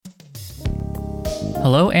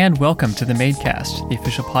Hello and welcome to the Madecast, the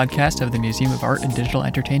official podcast of the Museum of Art and Digital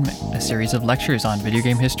Entertainment, a series of lectures on video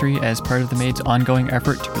game history as part of the Made's ongoing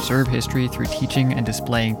effort to preserve history through teaching and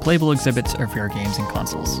displaying playable exhibits of rare games and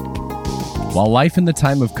consoles. While life in the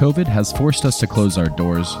time of COVID has forced us to close our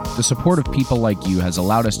doors, the support of people like you has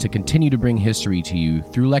allowed us to continue to bring history to you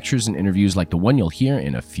through lectures and interviews like the one you'll hear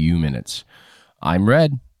in a few minutes. I'm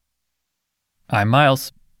Red. I'm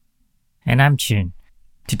Miles. And I'm Chun.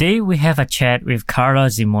 Today we have a chat with Karla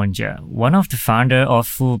Zimonja, one of the founders of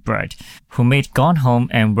Fullbright, who made Gone Home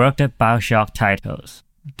and worked at Bioshock titles.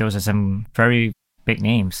 Those are some very big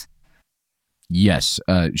names. Yes,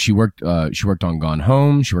 she worked on Gone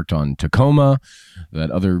Home. She worked on Tacoma,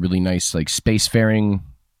 that other really nice like spacefaring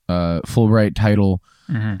Fullbright title,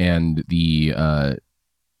 and the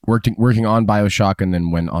working on Bioshock, and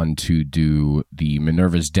then went on to do the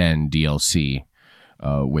Minerva's Den DLC,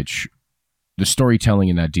 which the storytelling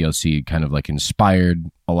in that DLC kind of like inspired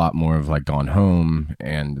a lot more of like Gone Home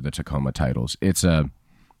and the Tacoma titles. It's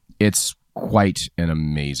quite an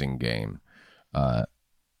amazing game.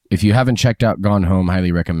 If you haven't checked out Gone Home,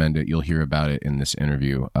 highly recommend it. You'll hear about it in this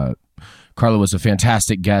interview. Karla was a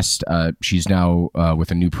fantastic guest. She's now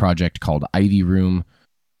with a new project called Ivy Room,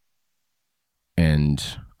 and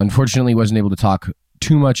unfortunately wasn't able to talk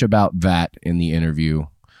too much about that in the interview.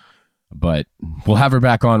 But we'll have her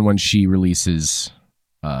back on when she releases,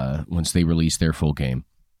 once they release their full game.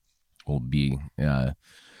 It's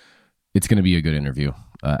going to be a good interview.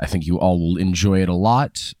 I think you all will enjoy it a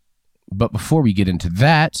lot. But before we get into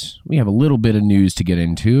that, we have a little bit of news to get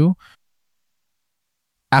into.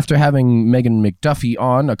 After having Megan McDuffie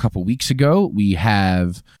on a couple weeks ago, we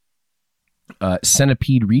have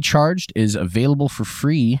Centipede Recharged is available for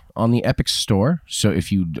free on the Epic Store. So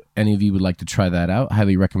if any of you would like to try that out,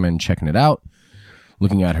 highly recommend checking it out,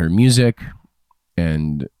 looking at her music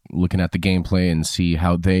and looking at the gameplay and see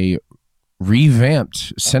how they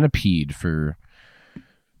revamped Centipede for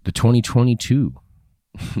the 2022.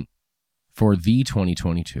 For the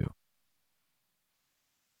 2022.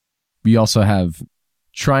 We also have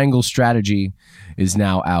Triangle Strategy is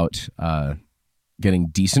now out, getting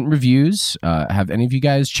decent reviews. Have any of you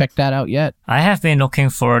guys checked that out yet? I have been looking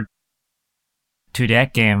forward to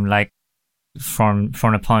that game, like from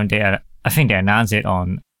the point I think they announced it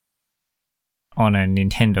on a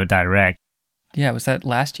Nintendo Direct. Yeah, was that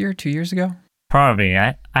last year, 2 years ago? Probably.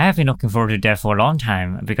 I have been looking forward to that for a long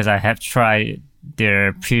time because I have tried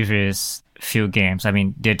their previous few games. I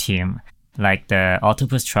mean, their team, like the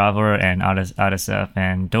Octopus Traveler and other stuff,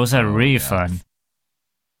 and those are really fun.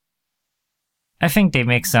 I think they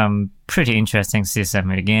make some pretty interesting system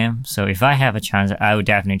in the game, so if I have a chance, I would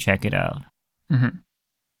definitely check it out. Mm-hmm.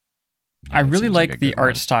 I really like the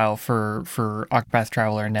art style for Octopath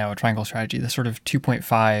Traveler and now Triangle Strategy, the sort of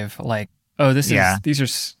 2.5, like, these are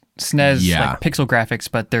SNES like pixel graphics,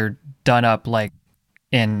 but they're done up like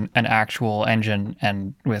in an actual engine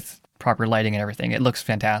and with proper lighting and everything. It looks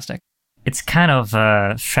fantastic. It's kind of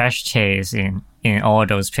a fresh taste in all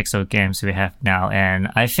those pixel games we have now, and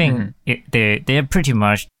I think they're pretty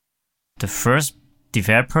much the first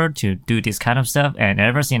developer to do this kind of stuff, and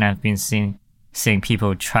ever since I've been seeing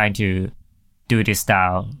people trying to do this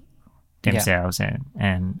style themselves,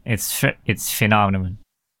 and it's phenomenal.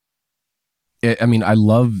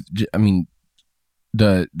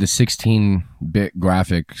 The 16-bit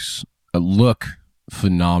graphics look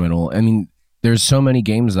phenomenal. I mean, there's so many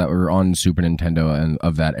games that were on Super Nintendo and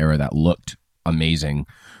of that era that looked amazing,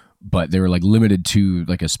 but they were like limited to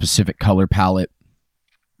like a specific color palette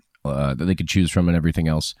that they could choose from and everything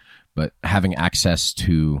else. But having access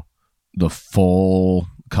to the full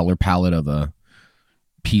color palette of a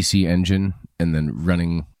PC engine and then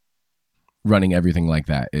running everything like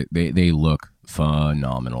that, they look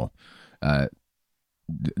phenomenal.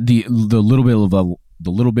 The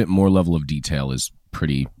little bit more level of detail is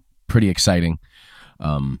pretty exciting.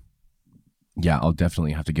 I'll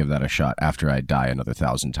definitely have to give that a shot after I die another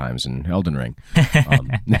 1,000 times in Elden Ring.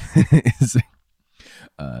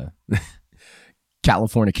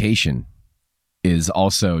 Californication is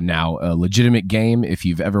also now a legitimate game. If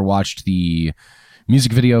you've ever watched the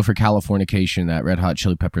music video for Californication, that Red Hot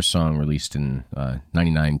Chili Peppers song released in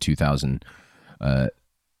 99, 2000,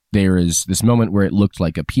 there is this moment where it looked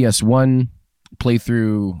like a PS1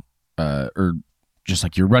 playthrough, or just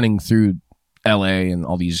like you're running through LA and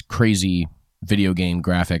all these crazy video game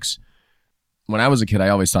graphics. When I was a kid, I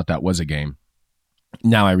always thought that was a game.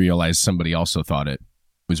 Now I realize somebody also thought it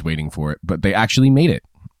was waiting for it, but they actually made it.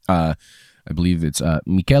 I believe it's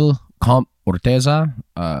Mikel Comp Orteza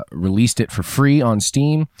released it for free on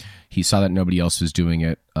Steam. He saw that nobody else was doing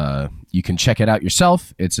it. You can check it out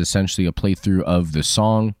yourself. It's essentially a playthrough of the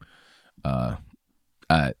song.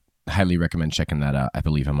 Highly recommend checking that out. I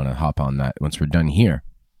believe I'm going to hop on that once we're done here.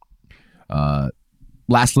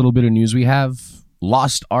 Last little bit of news we have.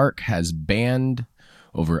 Lost Ark has banned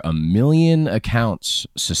over 1 million accounts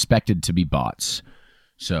suspected to be bots.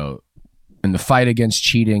 So in the fight against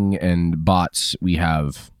cheating and bots, we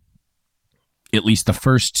have at least the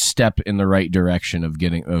first step in the right direction of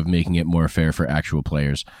making it more fair for actual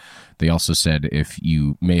players. They also said if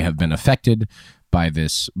you may have been affected by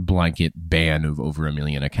this blanket ban of over 1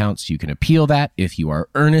 million accounts, you can appeal that if you are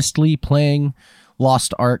earnestly playing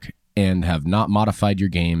Lost Ark and have not modified your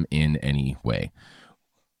game in any way.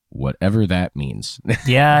 Whatever that means.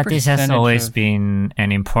 Yeah, this has always been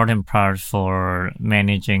an important part for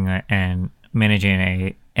managing a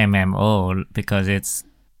MMO, because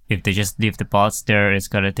if they just leave the bots there, it's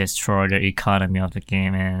gonna destroy the economy of the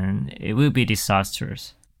game, and it will be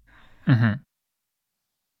disastrous. Mm-hmm.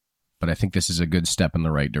 But I think this is a good step in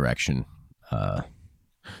the right direction.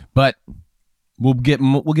 But we'll get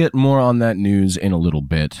more on that news in a little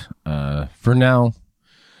bit. For now,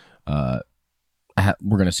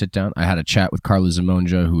 we're going to sit down. I had a chat with Karla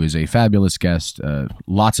Zimonja, who is a fabulous guest.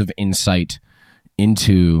 Lots of insight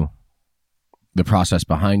into the process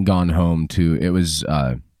behind Gone Home. It was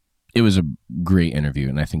a great interview,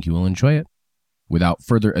 and I think you will enjoy it. Without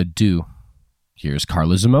further ado, here's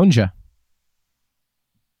Karla Zimonja.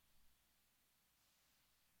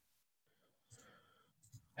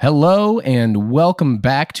 Hello and welcome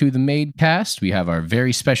back to the Madecast. We have our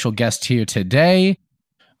very special guest here today.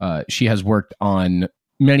 She has worked on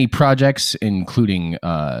many projects, including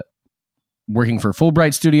working for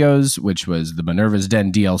Fullbright Studios, which was the Minerva's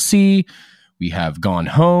Den DLC. We have Gone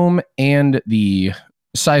Home and the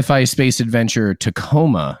sci-fi space adventure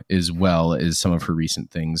Tacoma, as well as some of her recent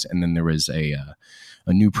things. And then there was a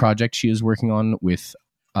new project she is working on with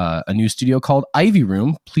a new studio called Ivy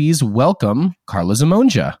Room. Please welcome Karla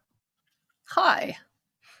Zimonja. Hi.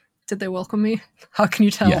 Did they welcome me? How can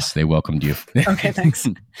you tell? Yes, they welcomed you. Okay, thanks.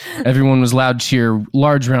 Everyone was loud cheer,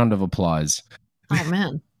 large round of applause. Oh,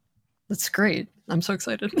 man. That's great. I'm so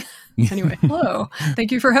excited. Anyway, hello.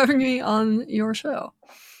 Thank you for having me on your show.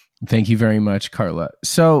 Thank you very much, Karla.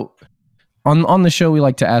 So on the show, we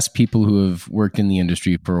like to ask people who have worked in the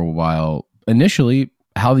industry for a while, initially,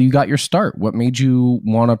 how you got your start. What made you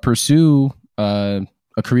want to pursue a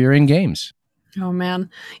career in games? Oh, man.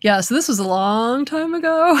 Yeah, so this was a long time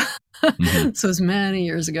ago. Mm-hmm. So it was many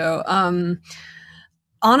years ago.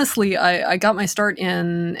 Honestly, I got my start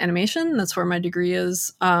in animation. That's where my degree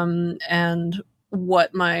is. And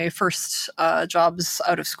what my first jobs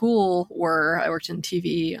out of school were, I worked in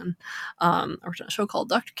TV, and I worked on a show called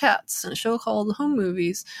Dr. Katz and a show called Home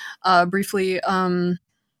Movies briefly.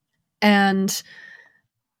 And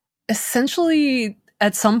essentially,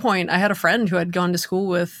 at some point, I had a friend who I'd gone to school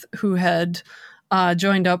with who had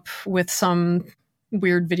joined up with some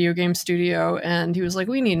weird video game studio, and he was like,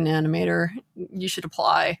 we need an animator, you should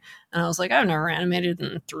apply. And I was like, I've never animated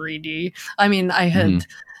in 3D. I mean, I had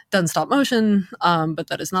done stop motion, but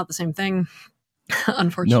that is not the same thing,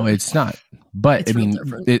 unfortunately. No, it's not. But It's I mean,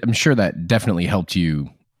 real I'm sure that definitely helped you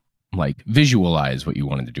like visualize what you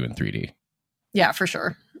wanted to do in 3D. Yeah, for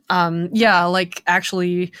sure. Yeah, like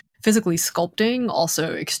actually physically sculpting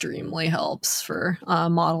also extremely helps for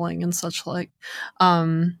modeling and such like.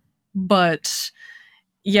 But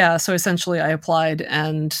yeah, so essentially I applied,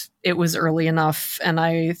 and it was early enough, and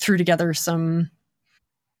I threw together some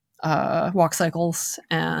walk cycles,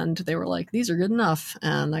 and they were like, these are good enough.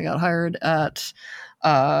 And I got hired at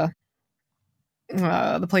the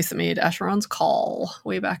place that made Asheron's Call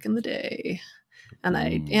way back in the day. And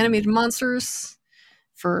I animated monsters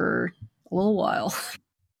for a little while.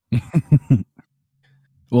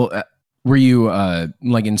 Well, were you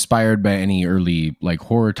like inspired by any early like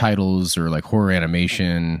horror titles or like horror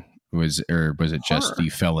animation? Was it just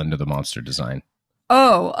you fell into the monster design?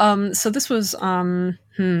 Oh, so this was Asheron's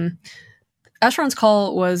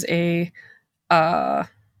Call was an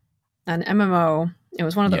MMO. It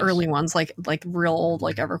was one of the early ones, like real old,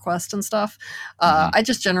 like EverQuest and stuff. I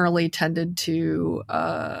just generally tended to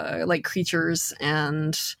like creatures,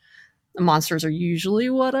 and monsters are usually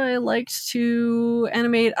what I liked to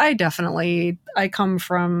animate. I come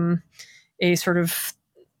from a sort of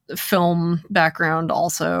film background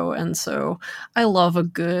also, and so I love a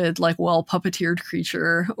good like well puppeteered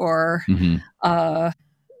creature, or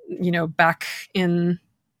back in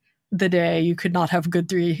the day you could not have good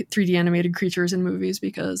 3D animated creatures in movies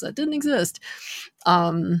because that didn't exist.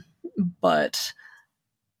 But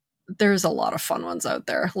there's a lot of fun ones out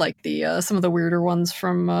there, like the some of the weirder ones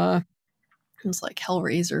from it's like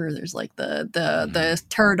Hellraiser. There's like the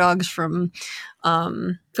terror dogs from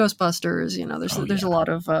Ghostbusters. You know, there's a lot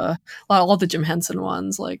of all the Jim Henson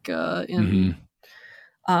ones, like in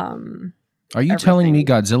Are you telling me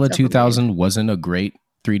Godzilla 2000 wasn't a great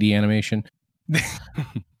 3D animation?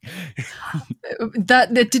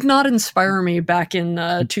 that did not inspire me back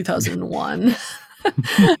in 2001.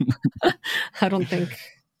 I don't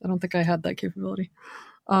think I had that capability.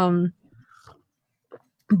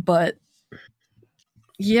 But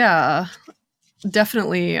yeah,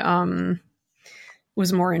 definitely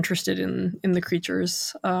was more interested in the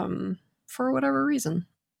creatures for whatever reason.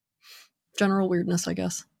 General weirdness, I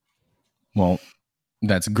guess. Well,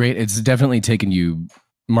 that's great. It's definitely taken you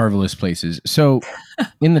marvelous places. So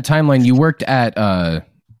in the timeline, you worked at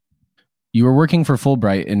you were working for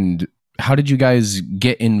Fullbright, and how did you guys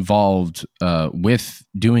get involved with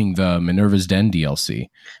doing the Minerva's Den DLC?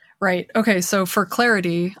 Right. Okay, so for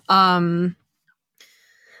clarity, Fullbright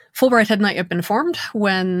had not yet been formed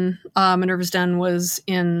when Minerva's Den was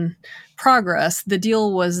in progress. The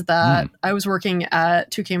deal was that I was working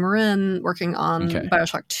at 2K Marin, working on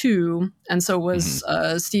Bioshock 2, and so was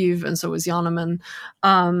Steve, and so was Yonaman.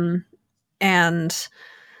 And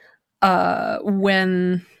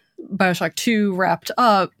when Bioshock 2 wrapped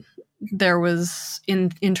up, there was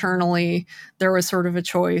internally there was sort of a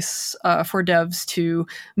choice for devs to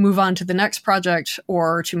move on to the next project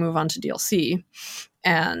or to move on to DLC.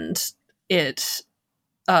 And the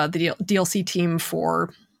DLC team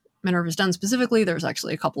for Minerva's Den specifically, there's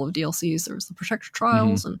actually a couple of DLCs. There was the Protector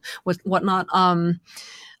Trials and whatnot.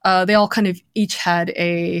 They all kind of each had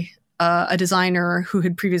a designer who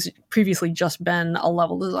had previously just been a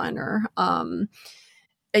level designer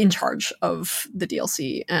in charge of the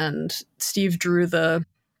DLC, and Steve drew the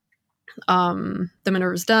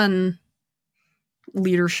Minerva's Den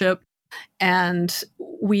leadership. And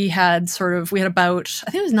we had about,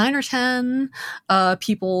 I think it was 9 or 10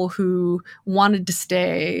 people who wanted to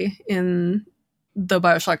stay in the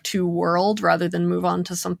Bioshock 2 world rather than move on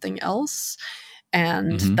to something else.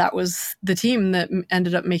 And that was the team that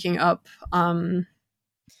ended up making up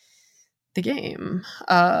the game,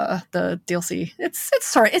 the DLC. It's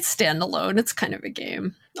standalone. It's kind of a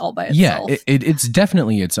game all by itself. Yeah, it's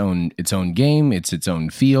definitely its own game. It's its own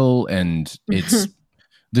feel, and it's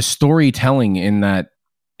the storytelling in that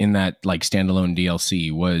like standalone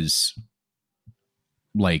DLC was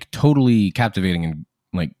like totally captivating and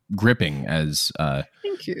like gripping as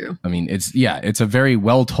thank you. I mean, it's a very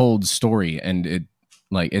well told story, and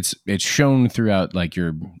it's shown throughout like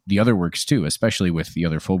the other works too, especially with the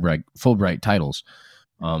other Fullbright titles.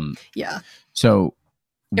 So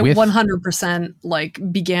it 100% like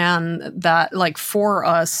began that like for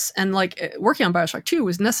us, and like working on Bioshock 2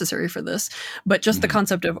 was necessary for this, but just the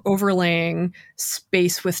concept of overlaying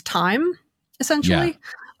space with time, essentially,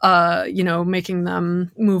 making them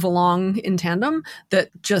move along in tandem, that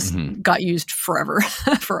just got used forever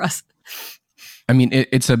for us. I mean,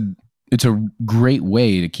 it's a great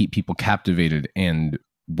way to keep people captivated and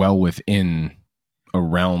well within a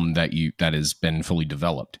realm that has been fully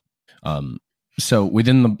developed. So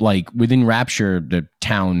within Rapture, the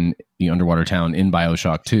underwater town in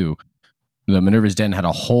Bioshock 2, the Minerva's Den had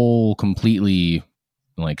a whole completely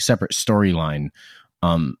like separate storyline.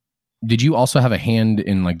 Did you also have a hand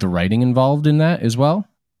in like the writing involved in that as well?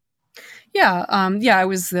 Yeah. I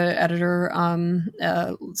was the editor.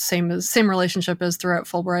 Same relationship as throughout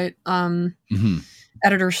Fullbright.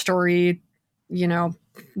 Editor, story,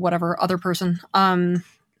 whatever, other person,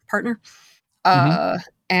 partner.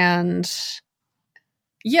 And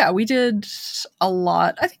yeah, we did a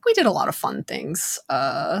lot. I think we did a lot of fun things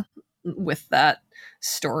with that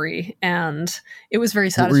story, and it was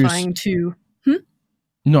very satisfying to.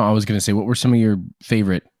 No, I was going to say, what were some of your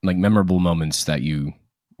favorite, like, memorable moments that you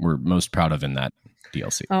were most proud of in that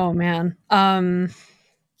DLC? Oh man,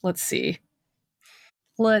 let's see.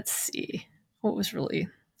 What was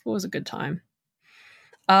a good time?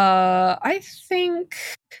 I think.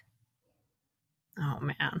 Oh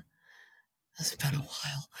man. It's been a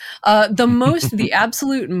while. The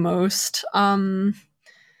absolute most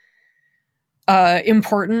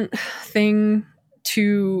important thing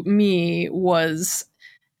to me was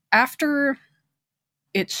after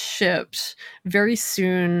it shipped, very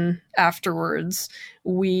soon afterwards,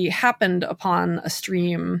 we happened upon a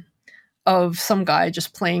stream of some guy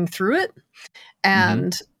just playing through it.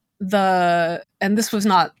 And this was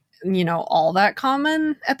not, all that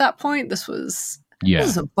common at that point. This was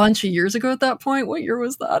a bunch of years ago at that point. What year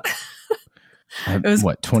was that? It was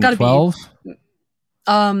 2012?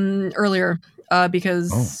 Earlier,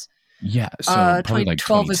 because Yeah, so probably like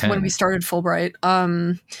 2012 is when we started Fullbright.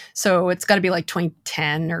 So it's got to be like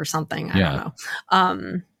 2010 or something. I don't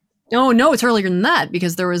know. Oh no, it's earlier than that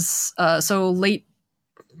because there was so late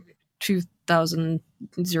 2000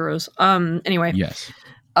 zeros. Anyway. Yes.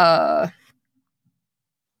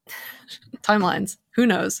 Timelines. Who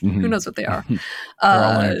knows? Who knows what they are? They're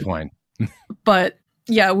all intertwined. But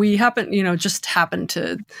yeah, we happened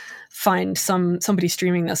to find somebody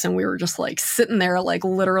streaming this, and we were just like sitting there, like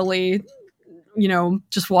literally,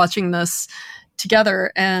 just watching this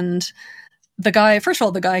together. And the guy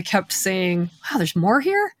kept saying, "Wow, there's more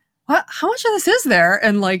here. What? How much of this is there?"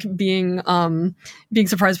 And like being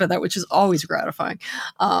surprised by that, which is always gratifying.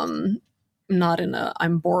 Not in a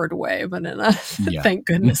I'm bored way, but in a thank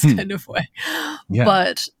goodness kind of way. Yeah.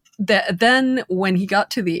 But then when he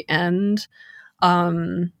got to the end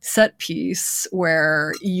set piece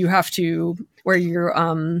where your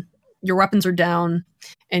weapons are down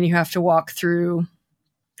and you have to walk through,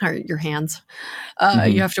 or your hands,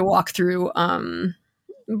 you have to walk through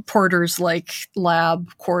Porter's like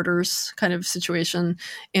lab quarters kind of situation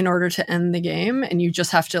in order to end the game, and you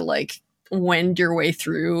just have to like wend your way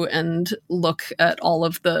through and look at all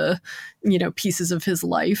of the pieces of his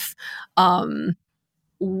life. The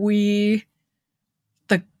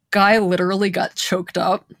guy literally got choked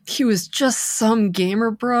up. He was just some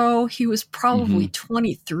gamer bro. He was probably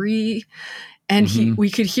 23, and we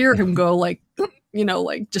could hear him go like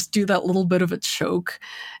like just do that little bit of a choke,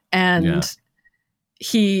 and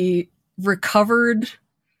he recovered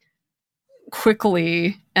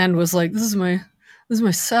quickly and was like, this is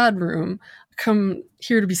my sad room. I come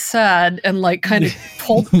here to be sad, and like kind of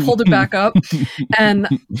pulled it back up.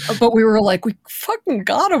 But we were like, we fucking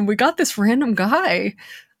got him. We got this random guy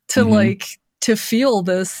to like to feel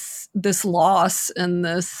this loss and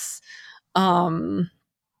this I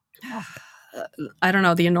don't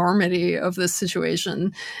know, the enormity of this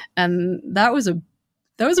situation. And that was a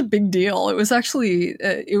big deal. It was actually,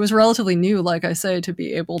 it was relatively new, like I say, to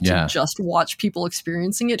be able to just watch people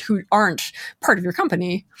experiencing it who aren't part of your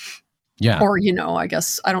company. Yeah. Or, I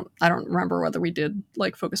guess, I don't remember whether we did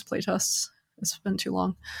like focus playtests. It's been too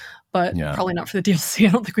long, but probably not for the DLC.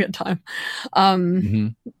 I don't think we had time.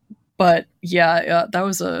 But yeah, that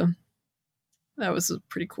was a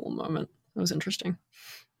pretty cool moment. That was interesting.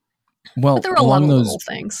 Well, but there were a lot of little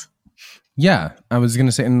things. Yeah, I was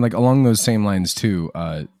gonna say, and like along those same lines too.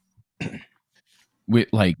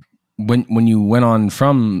 Like when you went on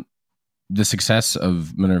from the success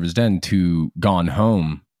of Minerva's Den to Gone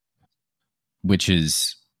Home, which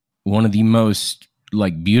is one of the most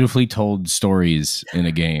like beautifully told stories in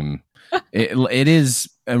a game. It is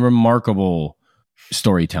a remarkable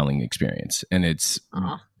storytelling experience, and it's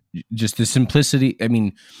just the simplicity. I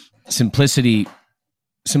mean, simplicity,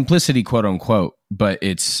 quote unquote, but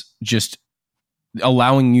it's just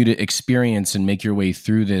allowing you to experience and make your way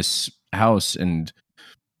through this house and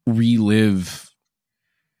relive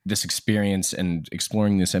this experience and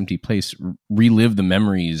exploring this empty place, relive the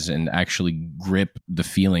memories and actually grip the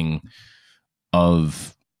feeling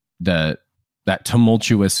of that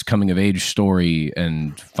tumultuous coming of age story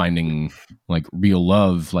and finding like real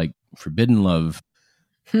love, like forbidden love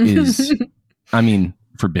is, I mean,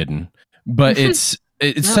 forbidden, but it's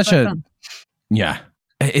such a,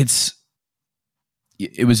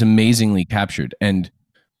 it was amazingly captured. And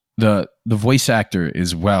the voice actor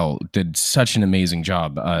as well did such an amazing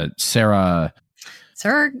job. Sarah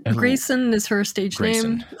Grayson is her stage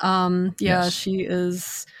name. Yes. She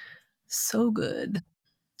is so good.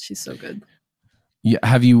 She's so good. Yeah.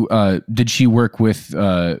 Have you, did she work with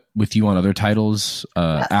you on other titles,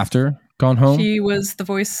 after Gone Home? She was the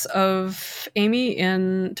voice of Amy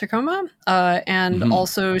in Tacoma. And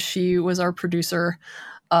also she was our producer,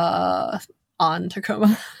 on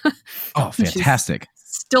Tacoma. Oh, fantastic.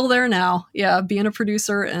 Still there now. Yeah. Being a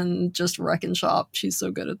producer and just wrecking shop. She's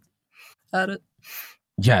so good at it.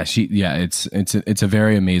 Yeah. It's a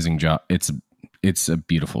very amazing job. It's a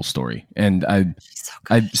beautiful story. And I've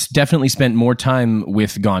definitely spent more time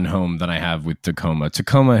with Gone Home than I have with Tacoma.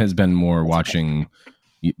 Tacoma has been more watching,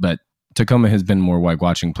 but Tacoma has been more like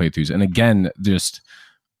watching playthroughs. And again, just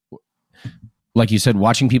like you said,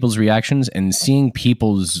 watching people's reactions and seeing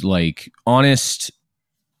people's like honest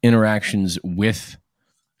interactions with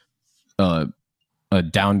a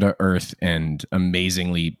down to earth and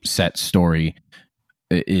amazingly set story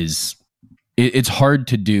it's hard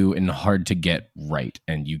to do and hard to get right.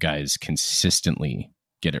 And you guys consistently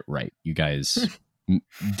get it right. You guys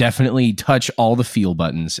definitely touch all the feel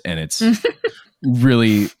buttons, and it's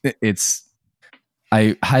really,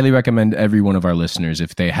 I highly recommend every one of our listeners,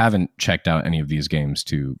 if they haven't checked out any of these games,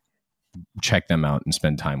 to check them out and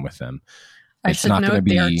spend time with them. I should note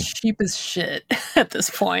they are cheap as shit at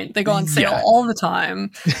this point. They go on sale all the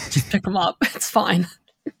time. Just pick them up. It's fine.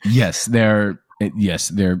 Yes, they're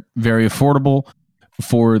very affordable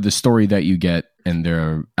for the story that you get, and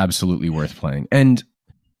they're absolutely worth playing. And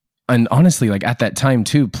honestly, like at that time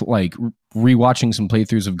too, like rewatching some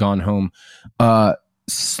playthroughs of Gone Home, I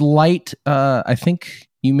think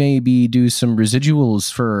you maybe do some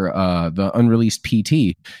residuals for the unreleased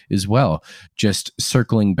PT as well. Just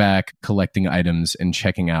circling back, collecting items and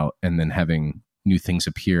checking out, and then having new things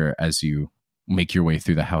appear as you make your way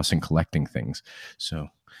through the house and collecting things. So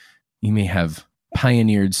you may have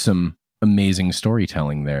pioneered some amazing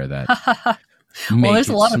storytelling there that well, there's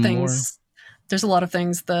a lot of things. There's a lot of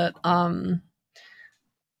things that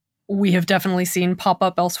we have definitely seen pop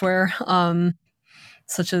up elsewhere.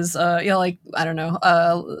 Such as, like, I don't know,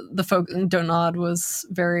 the folk in Don't Nod was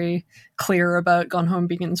very clear about Gone Home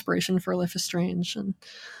being an inspiration for Life is Strange. And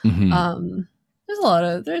there's a lot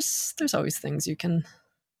of, there's always things you can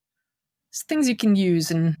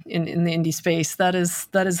use in the indie space. That is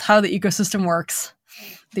how the ecosystem works.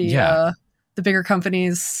 The bigger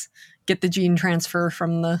companies get the gene transfer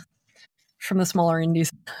from the smaller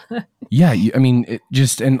indies. I mean,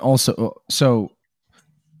 so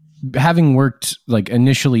having worked like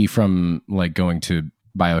initially from like going to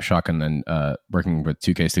Bioshock and then working with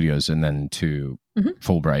 2K Studios and then to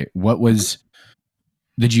Fullbright,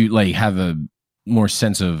 did you like have a more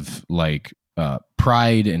sense of like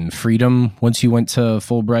pride and freedom once you went to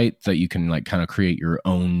Fullbright, that you can like kind of create your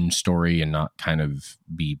own story and not kind of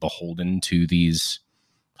be beholden to these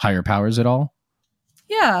higher powers at all?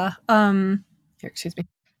 Yeah. Here, excuse me.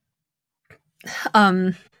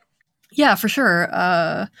 Yeah, for sure.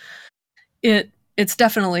 It's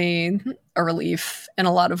definitely a relief in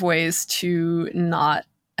a lot of ways to not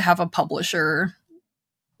have a publisher,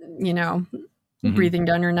 breathing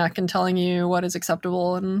down your neck and telling you what is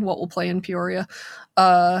acceptable and what will play in Peoria,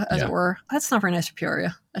 as it were. That's not very nice for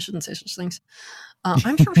Peoria. I shouldn't say such things.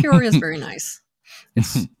 I'm sure Peoria is very nice.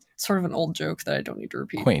 It's sort of an old joke that I don't need to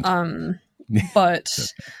repeat. Quaint. But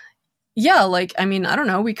yeah, like, I mean, I don't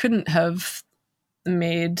know. We couldn't have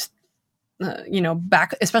made,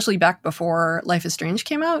 especially back before Life is Strange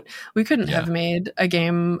came out, we couldn't have made a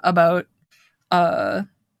game about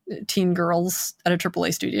teen girls at a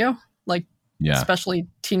AAA studio. Like, especially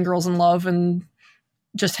teen girls in love and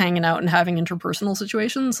just hanging out and having interpersonal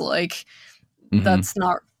situations. Like,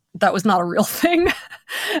 that was not a real thing.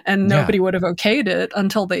 And nobody would have okayed it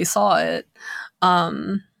until they saw it.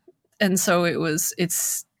 And so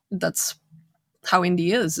that's how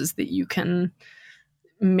indie is that you can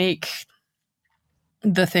make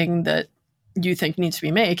the thing that you think needs to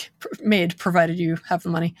be made, provided you have the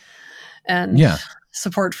money and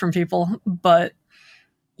support from people. But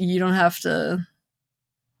you don't have to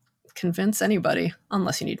convince anybody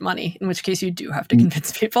unless you need money, in which case you do have to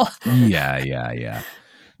convince people. Yeah.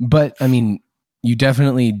 But I mean, you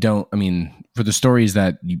definitely don't. I mean, for the stories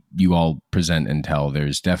that you all present and tell,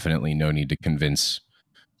 there's definitely no need to convince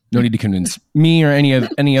me or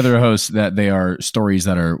any other host that they are stories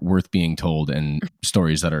that are worth being told and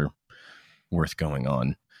stories that are worth going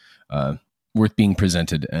on, worth being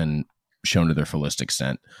presented and shown to their fullest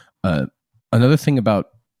extent. Another thing about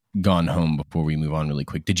Gone Home, before we move on really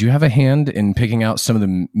quick, did you have a hand in picking out some of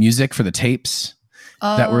the music for the tapes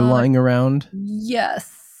that were lying around?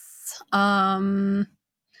 Yes.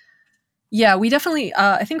 Yeah, we definitely,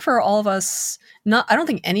 I think for all of us, I don't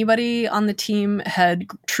think anybody on the team had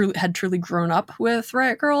truly grown up with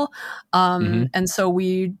Riot Grrrl. And so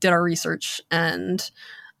we did our research and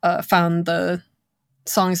found the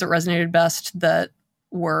songs that resonated best that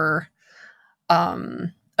were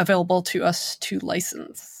available to us to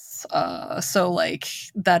license. So like,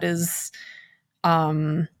 that is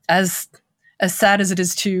as sad as it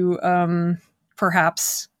is to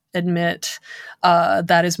perhaps admit,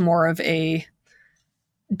 that is more of a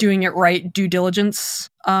doing it right due diligence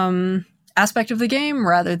aspect of the game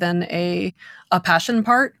rather than a passion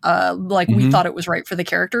part. Like we thought it was right for the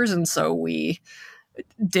characters, and so we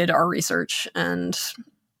did our research and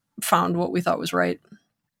found what we thought was right.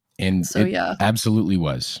 And so it absolutely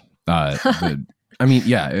was. The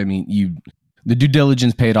due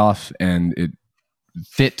diligence paid off, and it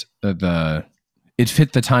fit the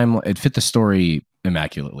story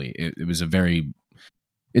immaculately.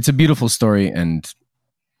 It's a beautiful story, and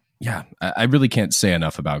I really can't say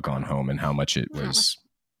enough about Gone Home and how much it was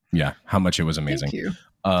amazing. Thank you.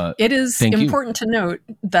 It is important to note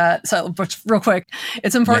that, so real quick,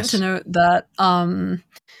 it's important to note that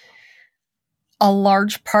a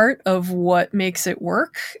large part of what makes it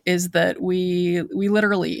work is that we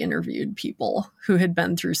literally interviewed people who had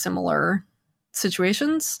been through similar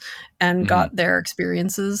situations and got their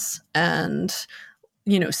experiences and,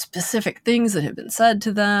 you know, specific things that had been said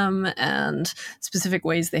to them and specific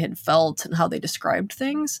ways they had felt and how they described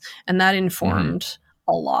things. And that informed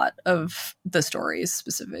a lot of the story's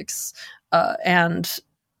specifics. And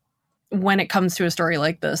when it comes to a story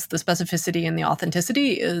like this, the specificity and the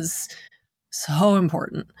authenticity is so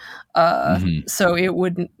important. So it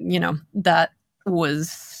wouldn't, you know, that's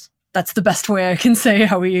the best way I can say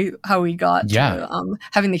how we got to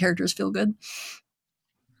having the characters feel good.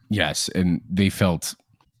 Yes, and they felt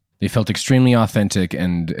extremely authentic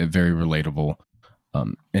and very relatable.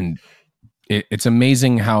 And it's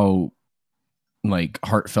amazing how like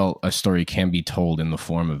heartfelt a story can be told in the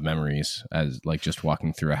form of memories, as like just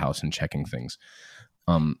walking through a house and checking things.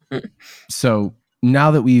 So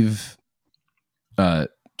now that we've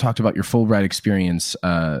talked about your Fullbright experience,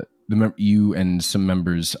 you and some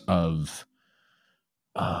members of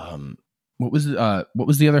what was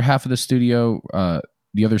the other half of the studio?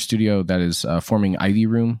 The other studio that is forming Ivy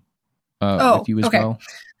Room with you as well.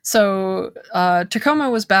 So Tacoma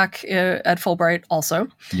was back at Fullbright also.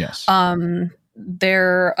 Yes.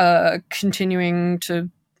 They're continuing to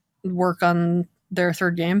work on their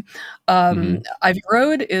third game. Ivy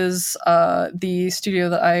Road is the studio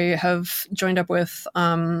that I have joined up with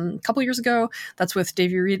a couple years ago. That's with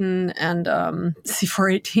Davey Reedon and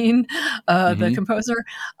C418, the composer.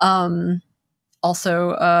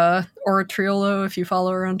 Also Oratriolo, if you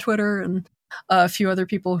follow her on Twitter, and a few other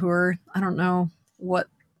people who are, I don't know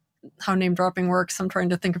how name dropping works. I'm trying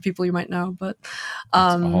to think of people you might know, but it's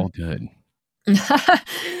all good. I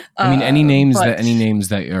mean, any names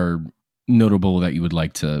that are notable that you would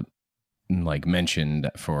like to like mention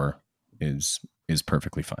for is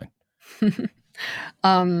perfectly fine.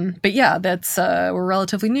 But yeah, that's we're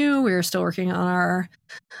relatively new. We're still working on our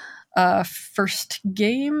first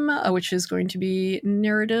game, which is going to be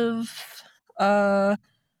narrative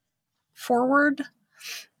forward,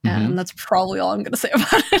 and that's probably all I'm going to say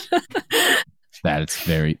about it. That's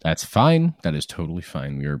fine. That is totally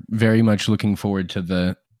fine. We are very much looking forward to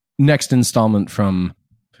the next installment from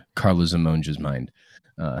Karla Zimonja's mind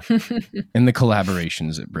and the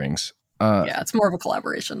collaborations it brings. Yeah, it's more of a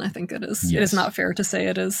collaboration. I think it is. Yes. It is not fair to say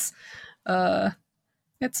it is.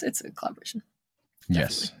 It's a collaboration.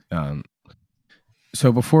 Definitely. Yes.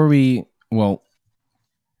 So before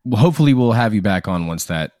hopefully we'll have you back on once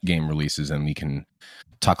that game releases, and we can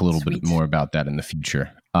talk a little bit more about that in the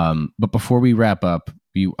future. But before we wrap up,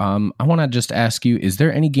 I want to just ask you: is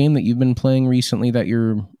there any game that you've been playing recently that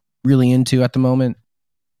you're really into at the moment?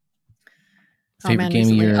 Favorite game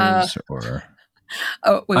of yours, or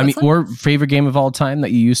or favorite game of all time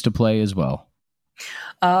that you used to play as well?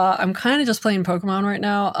 I'm kind of just playing Pokemon right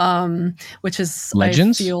now, which is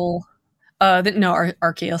Legends. I feel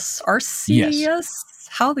Arceus. Arceus. Yes.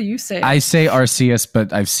 How do you say it? I say Arceus,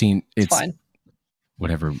 but I've seen it's fine.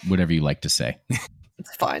 Whatever you like to say.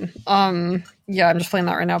 It's fine. Yeah, I'm just playing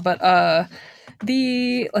that right now. But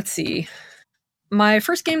let's see. My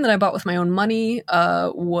first game that I bought with my own money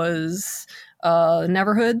was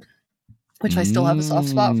Neverhood, which I still have a soft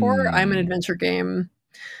spot for. I'm an adventure game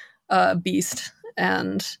beast,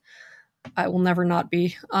 and I will never not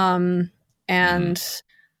be. And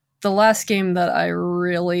the last game that I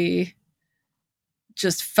really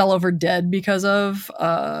just fell over dead because of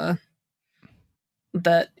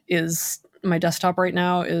that is my desktop right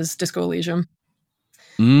now is Disco Elysium.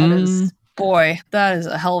 That is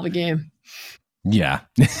a hell of a game. Yeah.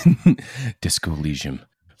 Disco Elysium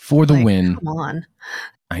for the win. Come on.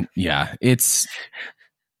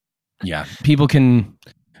 People can,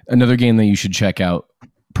 another game that you should check out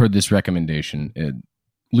per this recommendation,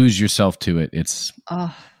 lose yourself to it. It's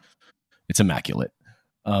immaculate.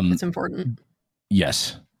 It's important.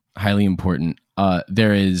 Yes. Highly important.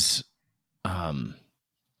 There is,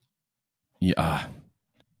 we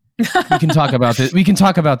can talk about this. We can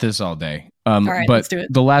talk about this all day. All right, but let's do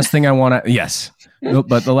it. The last thing I want to,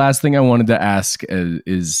 but the last thing I wanted to ask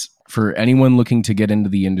is for anyone looking to get into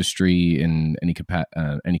the industry in any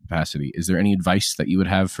capacity, is there any advice that you would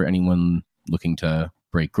have for anyone looking to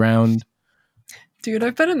break ground? Dude,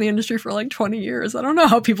 I've been in the industry for like 20 years. I don't know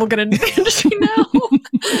how people get into the industry now.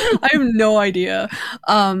 I have no idea.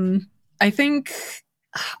 I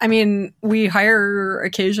mean, we hire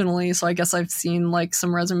occasionally, so I guess I've seen like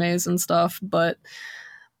some resumes and stuff, but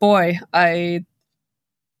boy, I'd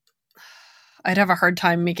have a hard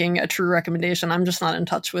time making a true recommendation. I'm just not in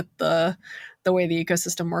touch with the way the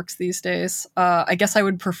ecosystem works these days. I guess I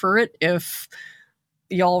would prefer it if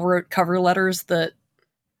y'all wrote cover letters that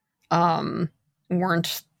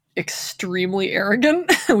weren't extremely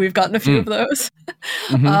arrogant. We've gotten a few of those.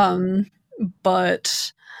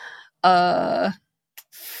 But I'm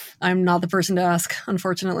not the person to ask,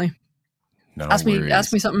 unfortunately. No ask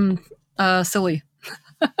worries. me something silly.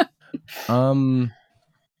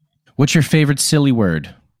 What's your favorite silly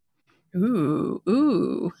word?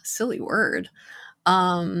 Ooh, silly word.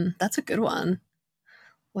 That's a good one.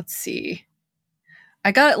 Let's see.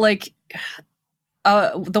 I got like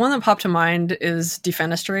the one that popped to mind is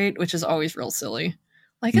defenestrate, which is always real silly.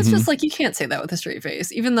 Like it's just like you can't say that with a straight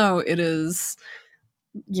face, even though it is,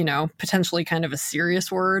 potentially kind of a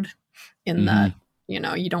serious word in that,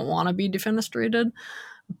 you don't want to be defenestrated,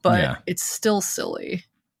 but it's still silly.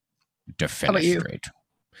 Defenestrate.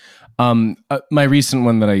 My recent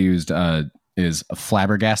one that I used is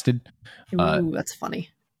flabbergasted. Ooh, that's funny.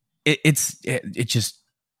 It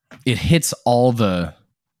hits all the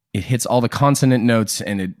consonant notes,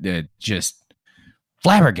 and it just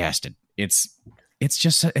flabbergasted. It's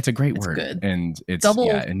a great word, good. And it's Double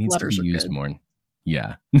it needs to be used good. more.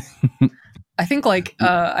 Yeah. I think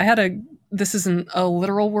this isn't a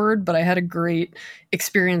literal word, but I had a great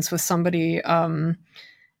experience with somebody. I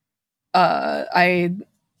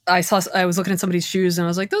was looking at somebody's shoes and I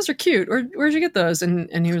was like, those are cute. Where'd you get those?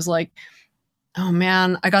 And he was like, oh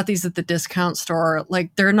man, I got these at the discount store.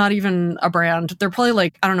 Like they're not even a brand. They're probably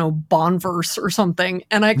like, I don't know, Bonverse or something.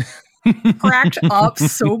 And I cracked up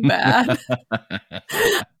so bad.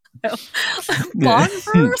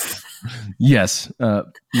 Bonverse? Yes.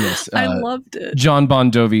 Yes. I loved it. John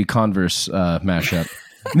Bon Jovi Converse mashup.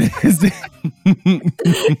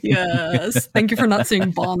 Yes. Thank you for not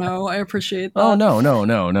saying Bono. I appreciate that. Oh, no.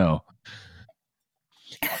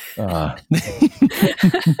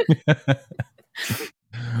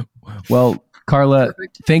 Well, Karla,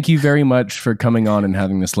 perfect. Thank you very much for coming on and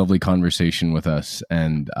having this lovely conversation with us.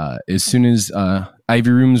 And as soon as Ivy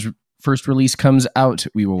Room's first release comes out,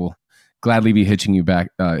 we will gladly be hitting you back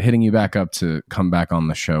up to come back on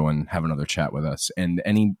the show and have another chat with us. And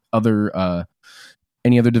any other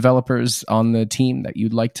developers on the team that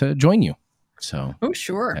you'd like to join you. So,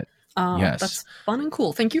 sure. Yes. That's fun and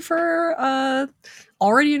cool. Thank you for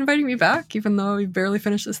already inviting me back, even though we've barely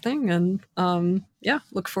finished this thing. And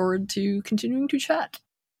look forward to continuing to chat.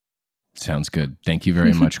 Sounds good. Thank you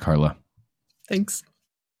very much, Karla. Thanks.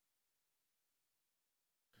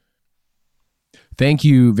 Thank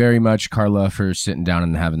you very much, Karla, for sitting down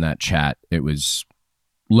and having that chat. It was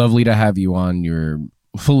lovely to have you on. You're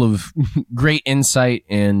full of great insight,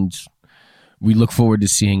 and we look forward to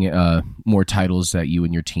seeing more titles that you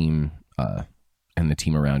and your team and the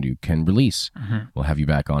team around you can release. We'll have you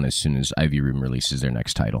back on as soon as Ivy Room releases their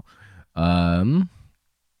next title.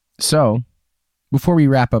 So, before we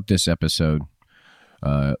wrap up this episode,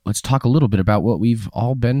 let's talk a little bit about what we've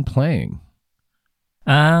all been playing.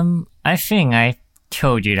 I think I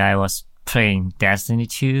told you that I was playing Destiny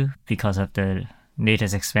 2 because of the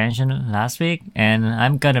latest expansion last week, and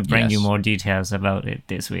I'm gonna bring you more details about it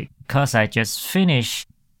this week because I just finished.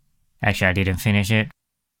 Actually, I didn't finish it.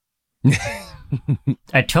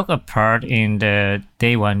 I took a part in the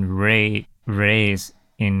day one race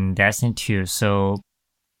in Destiny 2. So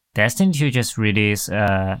Destiny 2 just released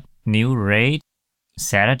a new raid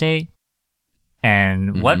Saturday,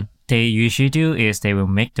 and what they usually do is they will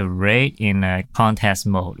make the raid in a contest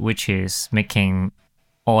mode, which is making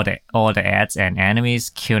all the ads and enemies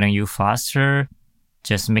killing you faster,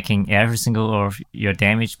 just making every single of your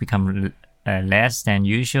damage become less than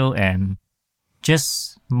usual, and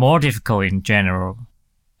just more difficult in general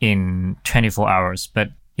in 24 hours.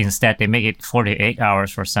 But instead they make it 48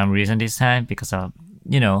 hours for some reason this time because of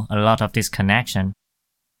a lot of disconnection.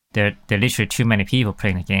 There are literally too many people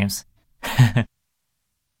playing the games.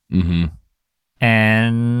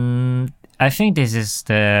 And I think this is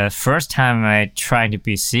the first time I try to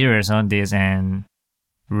be serious on this and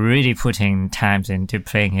really putting times into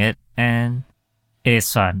playing it, and it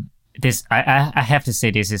is fun. I have to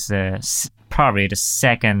say this is probably the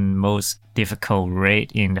second most difficult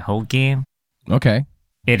raid in the whole game. Okay.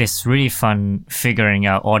 It is really fun figuring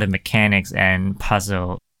out all the mechanics and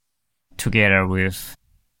puzzle together with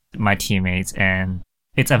my teammates, and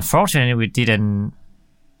it's unfortunate we didn't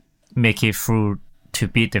make it through to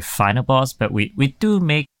beat the final boss, but we do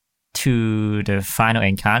make to the final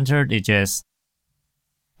encounter. It just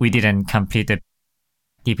we didn't complete the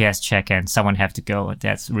DPS check and someone have to go.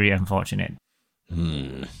 That's really unfortunate.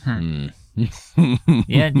 Yeah,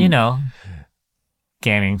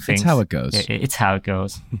 gaming things. It's how it goes. It's how it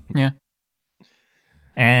goes. Yeah.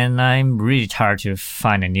 And I'm really tired to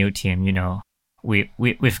find a new team,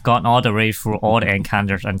 we've gone all the way through all the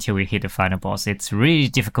encounters until we hit the final boss. It's really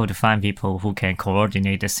difficult to find people who can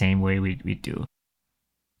coordinate the same way we do.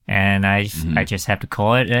 And I just have to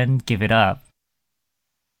call it and give it up.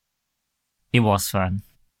 It was fun.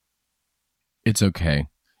 It's okay.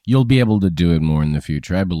 You'll be able to do it more in the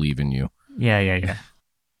future. I believe in you. Yeah.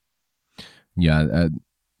 Yeah.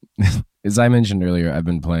 As I mentioned earlier, I've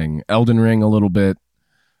been playing Elden Ring a little bit.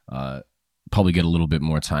 Probably get a little bit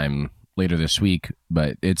more time later this week,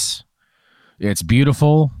 but it's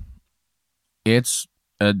beautiful. It's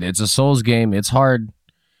a Souls game. It's hard.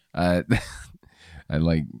 It's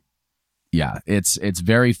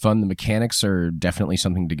very fun. The mechanics are definitely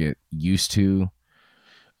something to get used to.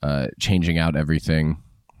 Changing out everything.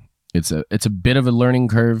 It's a bit of a learning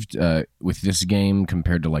curve with this game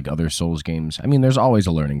compared to like other Souls games. I mean, there's always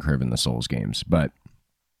a learning curve in the Souls games, but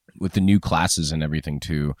with the new classes and everything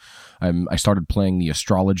too, I started playing the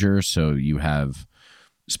Astrologer, so you have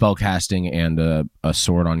spellcasting and a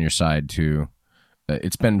sword on your side too.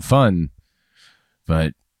 It's been fun,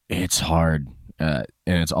 but it's hard. And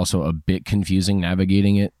it's also a bit confusing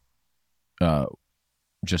navigating it.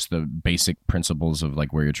 Just the basic principles of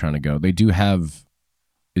like where you're trying to go. They do have,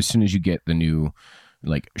 as soon as you get the new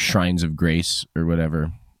like shrines of grace or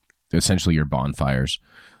whatever, essentially your bonfires,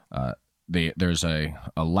 there's a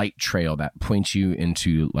light trail that points you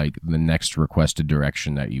into like the next requested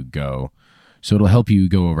direction that you go. So it'll help you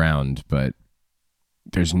go around, but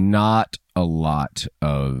there's not a lot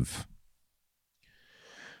of...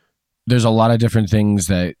 There's a lot of different things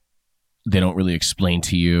that they don't really explain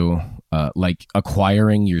to you. Like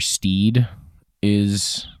acquiring your steed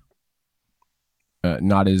is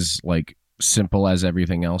not as like simple as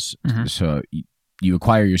everything else. Mm-hmm. So you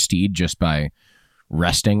acquire your steed just by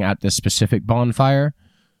resting at this specific bonfire,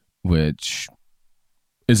 which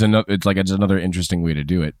is another interesting way to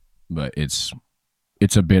do it, but it's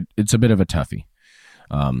a bit of a toughie.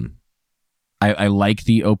 I like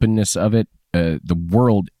the openness of it. The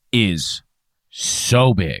world is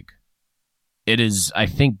so big. It is, I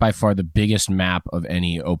think, by far the biggest map of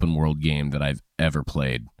any open world game that I've ever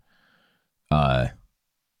played.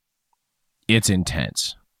 It's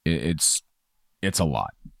intense. It's a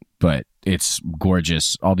lot, but it's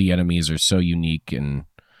gorgeous. All the enemies are so unique and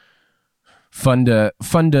fun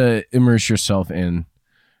to immerse yourself in.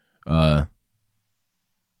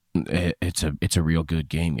 It's a real good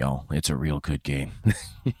game, y'all. It's a real good game.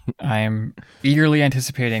 I am eagerly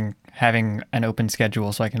anticipating having an open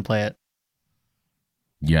schedule so I can play it.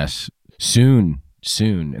 Yes, soon,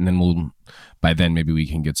 and then by then maybe we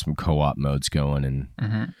can get some co-op modes going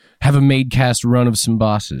and have a maid cast run of some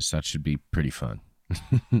bosses. That should be pretty fun.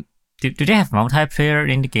 Do they have multiplayer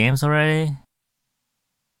in the games already?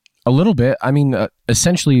 A little bit. I mean,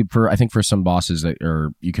 essentially, I think for some bosses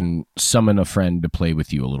you can summon a friend to play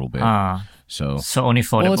with you a little bit. So only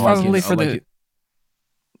for it's probably for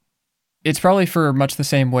It's probably for much the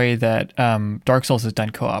same way that Dark Souls has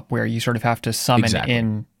done co-op, where you sort of have to summon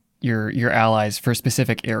in your allies for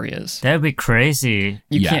specific areas. That'd be crazy.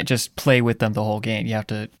 You can't just play with them the whole game. You have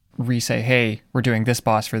to re-say, hey, we're doing this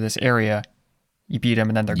boss for this area. You beat them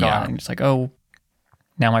and then they're gone. And it's like, oh,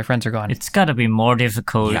 now my friends are gone. It's got to be more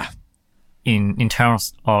difficult in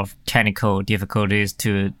terms of technical difficulties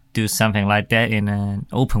to do something like that in an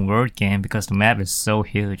open world game because the map is so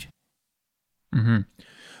huge. Mm-hmm.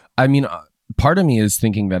 I mean, part of me is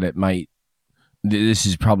thinking that it might. This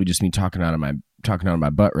is probably just me talking out of my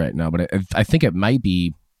butt right now, but I think it might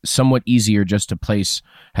be somewhat easier just to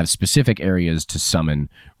have specific areas to summon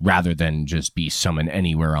rather than just be summoned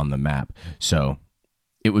anywhere on the map. So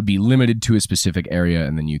it would be limited to a specific area,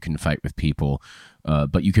 and then you can fight with people.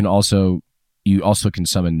 But you also can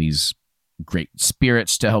summon these great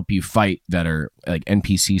spirits to help you fight that are like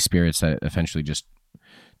NPC spirits that eventually just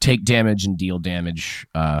take damage and deal damage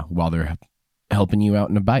while they're helping you out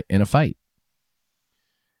in a fight.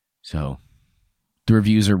 So the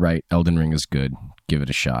reviews are right. Elden Ring is good. Give it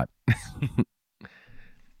a shot.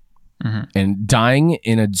 And dying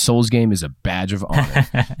in a Souls game is a badge of honor.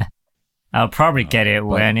 I'll probably get it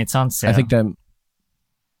when it's on sale. I think that...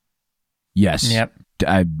 Yes. Yep.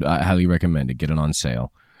 I highly recommend it. Get it on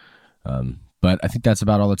sale. But I think that's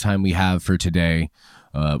about all the time we have for today.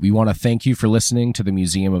 We want to thank you for listening to the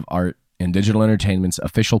Museum of Art and Digital Entertainment's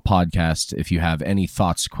official podcast. If you have any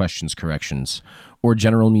thoughts, questions, corrections, or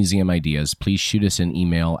general museum ideas, please shoot us an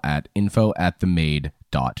email at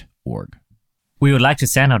info@themaid.org. We would like to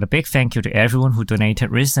send out a big thank you to everyone who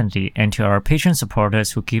donated recently and to our patron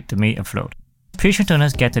supporters who keep the Maid afloat. Patreon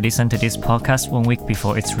donors get to listen to this podcast 1 week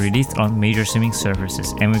before it's released on major streaming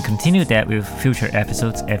services, and we continue that with future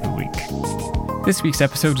episodes every week. This week's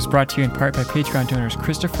episode is brought to you in part by Patreon donors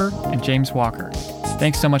Christopher and James Walker.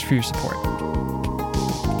 Thanks so much for your support.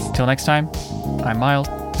 Till next time, I'm Miles.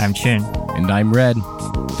 I'm Chun. And I'm Red.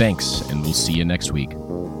 Thanks, and we'll see you next week.